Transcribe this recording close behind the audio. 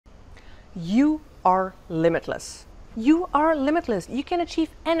You are limitless. You are limitless. You can achieve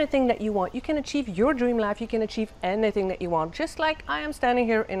anything that you want. You can achieve your dream life. You can achieve anything that you want. Just like I am standing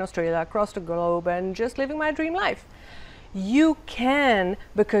here in Australia, across the globe, and just living my dream life. You can,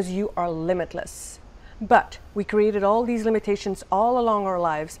 because you are limitless. But we created all these limitations all along our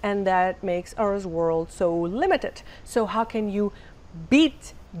lives, and that makes our world so limited. So how can you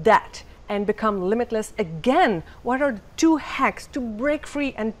beat that and become limitless again? What are the 2 hacks to break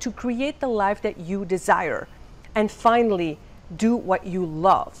free and to create the life that you desire? And finally, do what you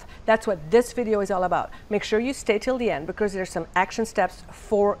love. That's what this video is all about. Make sure you stay till the end because there's some action steps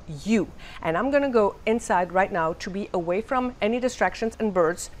for you. And I'm gonna go inside right now to be away from any distractions and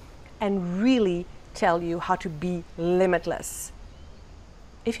birds and really tell you how to be limitless.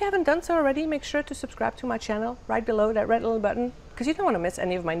 If you haven't done so already, make sure to subscribe to my channel right below that red little button because you don't want to miss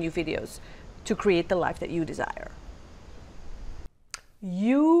any of my new videos to create the life that you desire.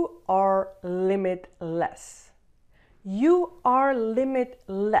 You are limitless. You are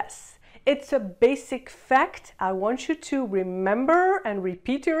limitless. It's a basic fact I want you to remember and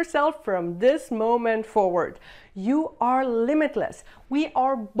repeat to yourself from this moment forward. You are limitless. We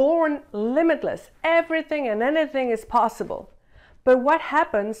are born limitless. Everything and anything is possible. But what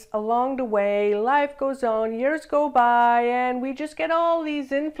happens along the way, life goes on, years go by, and we just get all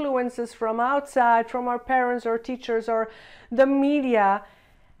these influences from outside, from our parents or teachers or the media,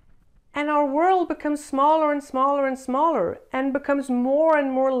 and our world becomes smaller and smaller and smaller and becomes more and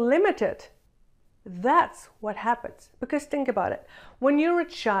more limited. That's what happens. Because think about it. When you're a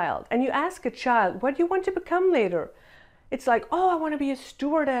child and you ask a child, what do you want to become later? It's like, oh, I want to be a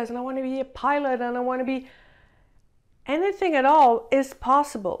stewardess and I want to be a pilot and I want to be... Anything at all is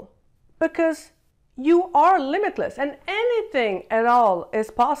possible because you are limitless and anything at all is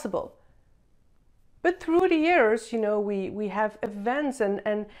possible. But through the years, you know, we have events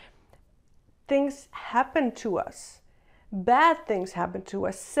and things happen to us. Bad things happen to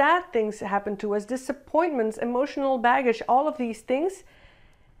us, sad things happen to us, disappointments, emotional baggage, all of these things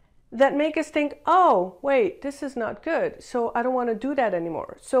that make us think, oh, wait, this is not good. So I don't want to do that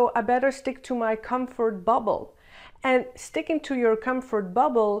anymore. So I better stick to my comfort bubble. And sticking to your comfort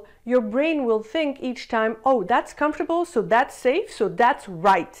bubble, your brain will think each time, oh, that's comfortable, so that's safe, so that's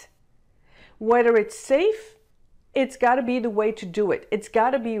right. Whether it's safe, it's got to be the way to do it. It's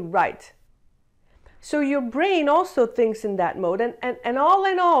got to be right. So your brain also thinks in that mode. And all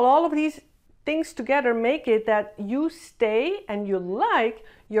in all of these things together make it that you stay and you like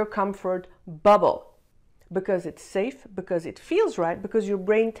your comfort bubble. Because it's safe, because it feels right, because your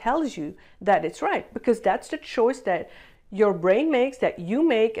brain tells you that it's right, because that's the choice that your brain makes, that you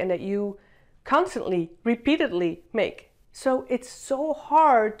make, and that you constantly, repeatedly make. So it's so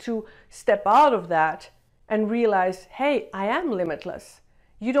hard to step out of that and realize, hey, I am limitless.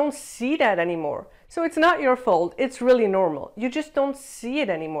 You don't see that anymore. So it's not your fault. It's really normal. You just don't see it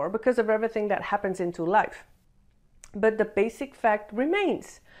anymore because of everything that happens into life. But the basic fact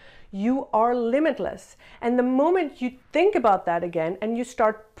remains. You are limitless. And the moment you think about that again and you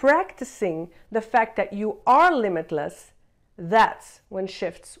start practicing the fact that you are limitless, that's when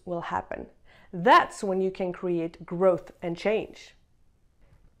shifts will happen. That's when you can create growth and change.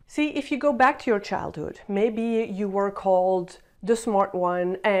 See, if you go back to your childhood, maybe you were called the smart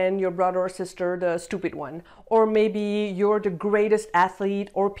one and your brother or sister the stupid one, or maybe you're the greatest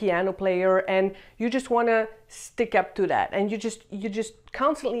athlete or piano player and you just want to stick up to that, and you just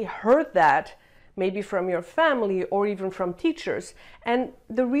constantly heard that maybe from your family or even from teachers, and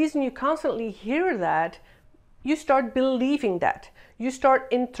the reason you constantly hear that, you start believing that, you start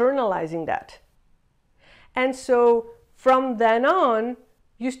internalizing that, and so from then on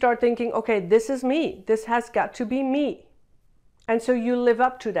you start thinking, okay, this is me, this has got to be me. And so you live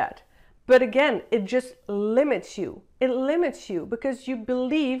up to that. But again, it just limits you. It limits you because you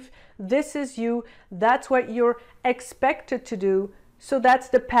believe this is you, that's what you're expected to do, so that's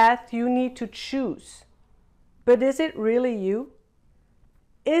the path you need to choose. But is it really you?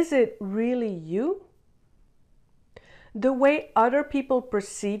 Is it really you? The way other people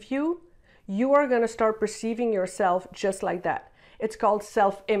perceive you, you are going to start perceiving yourself just like that. It's called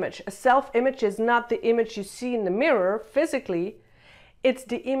self-image. A self-image is not the image you see in the mirror physically. It's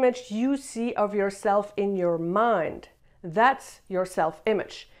the image you see of yourself in your mind. That's your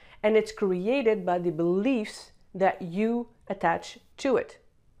self-image. And it's created by the beliefs that you attach to it.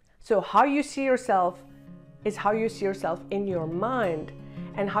 So how you see yourself is how you see yourself in your mind.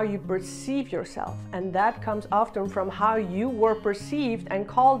 and how you perceive yourself. And that comes often from how you were perceived and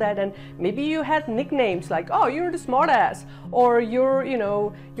called that. And maybe you had nicknames like, oh, you're the smart ass, or you're, you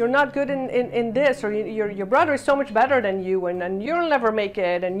know, you're not good in this, or your brother is so much better than you, and you'll never make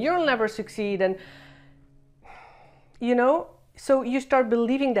it, and you'll never succeed. And, you know, so you start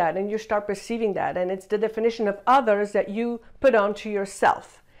believing that and you start perceiving that. And it's the definition of others that you put onto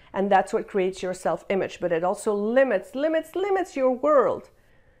yourself. And that's what creates your self-image. But it also limits your world.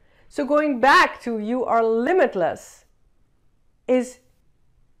 So going back to you are limitless is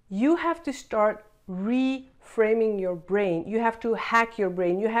you have to start reframing your brain. You have to hack your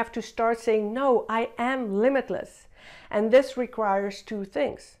brain. You have to start saying, no, I am limitless. And this requires two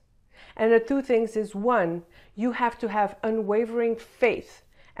things. And the two things is, one, you have to have unwavering faith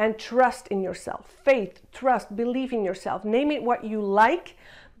and trust in yourself. Faith, trust, believe in yourself. Name it what you like.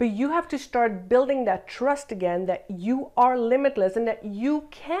 But you have to start building that trust again, that you are limitless and that you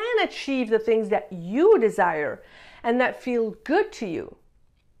can achieve the things that you desire and that feel good to you.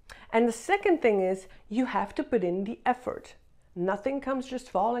 And the second thing is you have to put in the effort. Nothing comes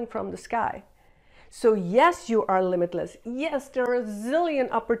just falling from the sky. So yes, you are limitless. Yes, there are a zillion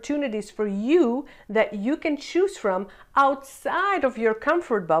opportunities for you that you can choose from outside of your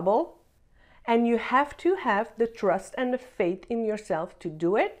comfort bubble. And you have to have the trust and the faith in yourself to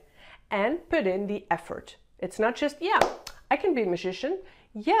do it and put in the effort. It's not just, yeah, I can be a musician.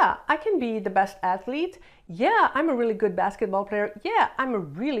 Yeah, I can be the best athlete. Yeah, I'm a really good basketball player. Yeah, I'm a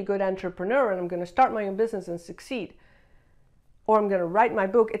really good entrepreneur and I'm going to start my own business and succeed. Or I'm going to write my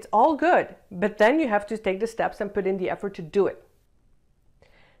book. It's all good. But then you have to take the steps and put in the effort to do it.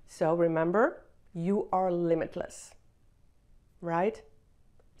 So remember, you are limitless, right?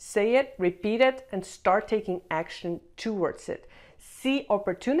 Say it, repeat it, and start taking action towards it. See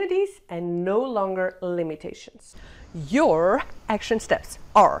opportunities and no longer limitations. Your action steps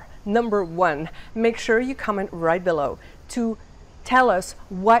are, number 1, make sure you comment right below to tell us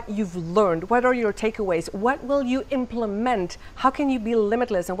what you've learned. What are your takeaways? What will you implement? How can you be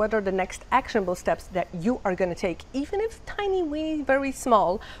limitless? And what are the next actionable steps that you are going to take? Even if tiny, weeny, very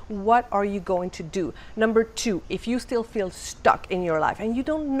small, what are you going to do? Number 2, if you still feel stuck in your life and you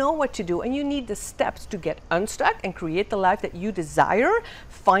don't know what to do and you need the steps to get unstuck and create the life that you desire,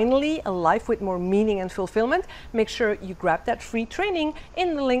 finally a life with more meaning and fulfillment, make sure you grab that free training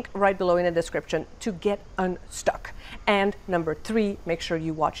in the link right below in the description to get unstuck. And number 3, make sure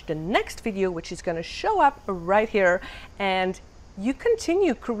you watch the next video, which is going to show up right here, and you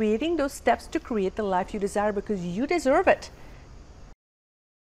continue creating those steps to create the life you desire because you deserve it.